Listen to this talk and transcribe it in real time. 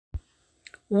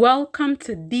Welcome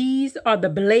to These Are the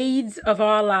Blades of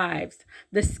Our Lives,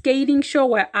 the skating show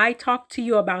where I talk to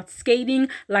you about skating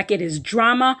like it is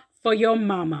drama for your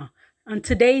mama. On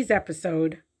today's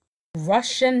episode,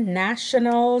 Russian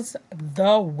nationals,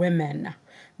 the women.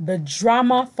 The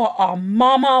drama for our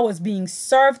mama was being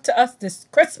served to us this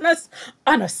Christmas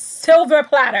on a silver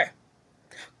platter.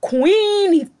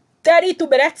 Queen Eteri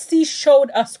Tutberidze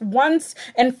showed us once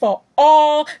and for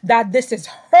all that this is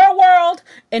her world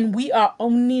and we are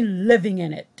only living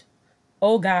in it.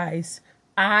 Oh, guys,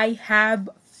 I have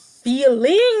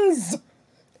feelings.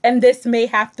 And this may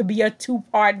have to be a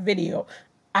two-part video.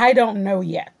 I don't know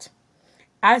yet.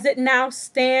 As it now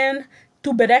stands,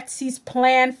 Tutberidze's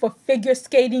plan for figure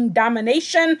skating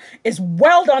domination is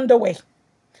well underway.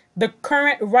 The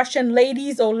current Russian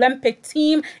ladies Olympic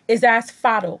team is as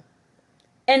follows.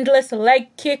 Endless leg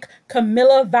kick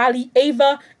Kamila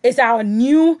Valieva is our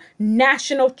new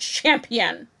national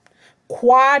champion.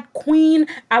 Quad queen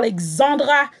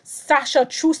Alexandra Sasha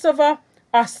Trusova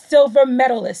are silver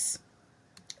medalists.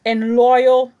 And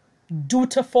loyal,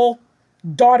 dutiful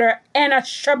daughter Anna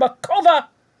Sherbakova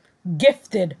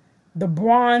gifted the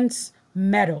bronze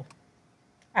medal.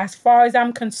 As far as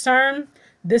I'm concerned,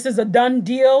 this is a done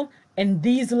deal, and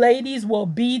these ladies will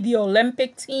be the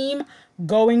Olympic team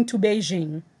going to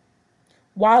Beijing.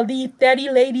 While the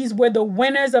Eteri ladies were the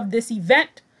winners of this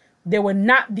event, they were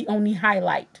not the only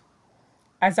highlight.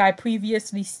 As I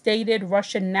previously stated,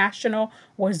 Russian national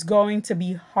was going to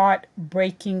be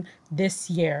heartbreaking this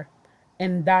year,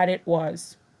 and that it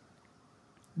was.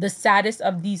 The saddest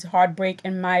of these heartbreak,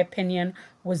 in my opinion,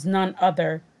 was none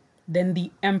other than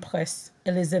the Empress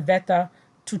Elizaveta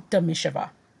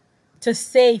Tutberidze. To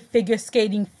say figure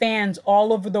skating fans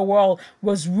all over the world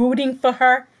was rooting for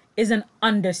her is an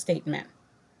understatement.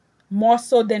 More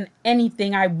so than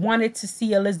anything, I wanted to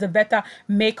see Elizaveta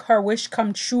make her wish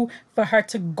come true for her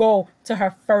to go to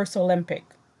her first Olympic.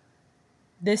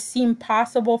 This seemed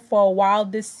possible for a while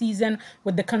this season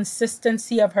with the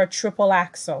consistency of her triple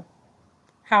axel.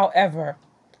 However,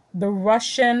 the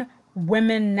Russian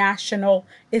women national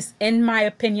is, in my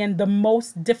opinion, the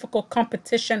most difficult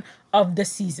competition of the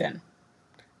season.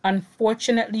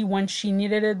 Unfortunately, when she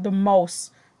needed it the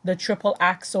most, the triple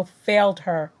axel failed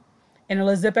her, and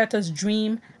Elizaveta's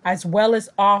dream, as well as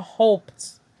our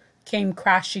hopes, came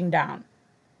crashing down.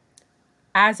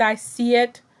 As I see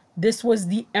it, this was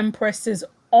the Empress's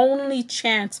only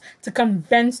chance to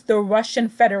convince the Russian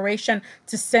Federation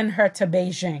to send her to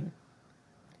Beijing.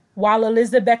 While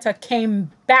Elizaveta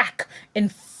came back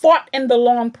and fought in the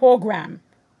long program,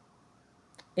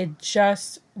 it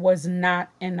just was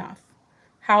not enough.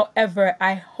 However,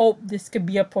 I hope this could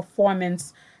be a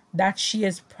performance that she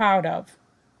is proud of.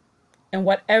 And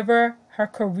whatever her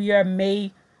career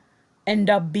may end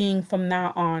up being from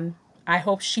now on, I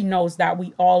hope she knows that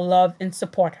we all love and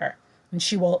support her. And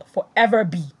she will forever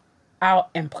be our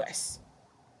Empress.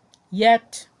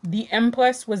 Yet, the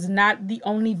Empress was not the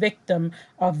only victim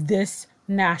of this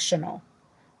national.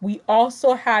 We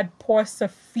also had poor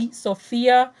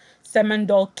Sofia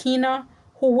Semendolkina,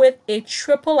 who with a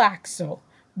triple axel,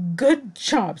 good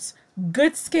jumps,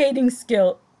 good skating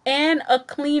skill, and a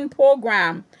clean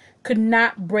program, could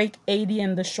not break 80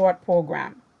 in the short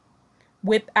program.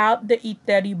 Without the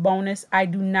Eteri bonus, I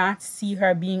do not see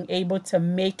her being able to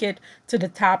make it to the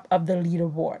top of the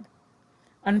leaderboard.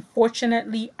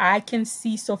 Unfortunately, I can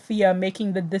see Sofia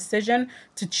making the decision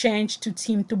to change to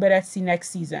Team Tutberidze next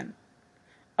season.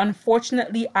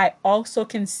 Unfortunately, I also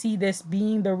can see this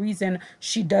being the reason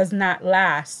she does not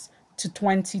last to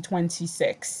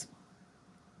 2026.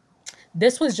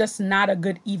 This was just not a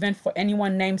good event for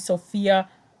anyone named Sofia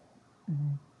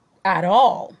at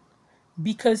all.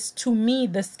 Because to me,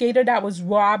 the skater that was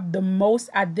robbed the most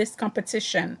at this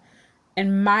competition,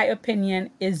 in my opinion,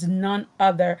 is none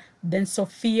other than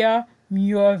Sofia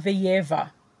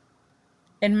Medvedeva.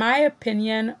 In my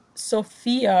opinion,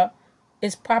 Sofia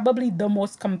is probably the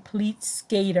most complete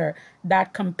skater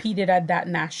that competed at that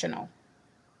national.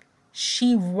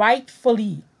 She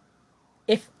rightfully,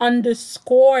 if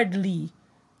underscoredly,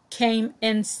 came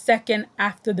in second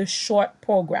after the short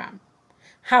program.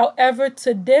 However,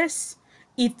 to this,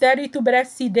 Eteri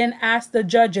Tutberidze then asked the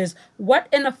judges, what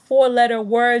in the four-letter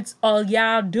words are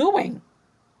y'all doing?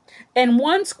 And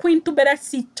once Queen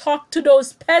Tutberidze talked to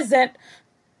those peasants,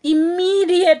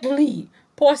 immediately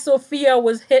poor Sofia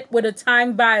was hit with a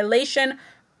time violation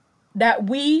that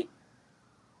we,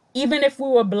 even if we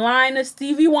were blind as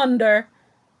Stevie Wonder,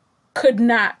 could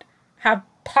not have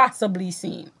possibly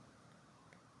seen.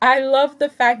 I love the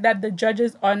fact that the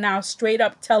judges are now straight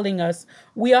up telling us,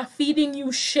 we are feeding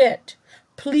you shit.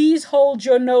 Please hold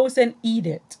your nose and eat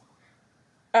it.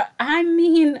 I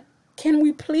mean, can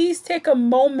we please take a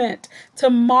moment to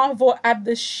marvel at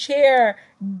the sheer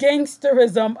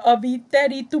gangsterism of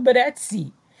Eteri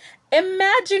Tutberidze?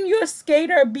 Imagine your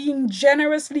skater being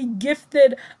generously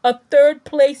gifted a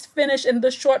third-place finish in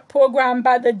the short program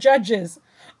by the judges,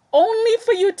 only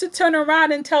for you to turn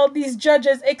around and tell these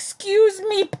judges, "Excuse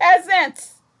me,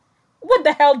 peasants, what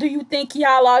the hell do you think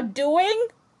y'all are doing?"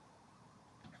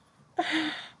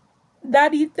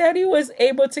 That Eteri was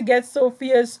able to get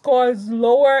Sophia's scores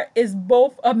lower is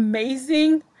both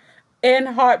amazing and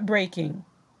heartbreaking.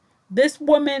 This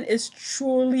woman is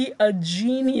truly a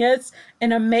genius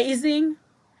and amazing,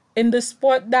 and the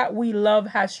sport that we love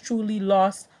has truly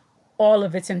lost all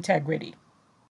of its integrity.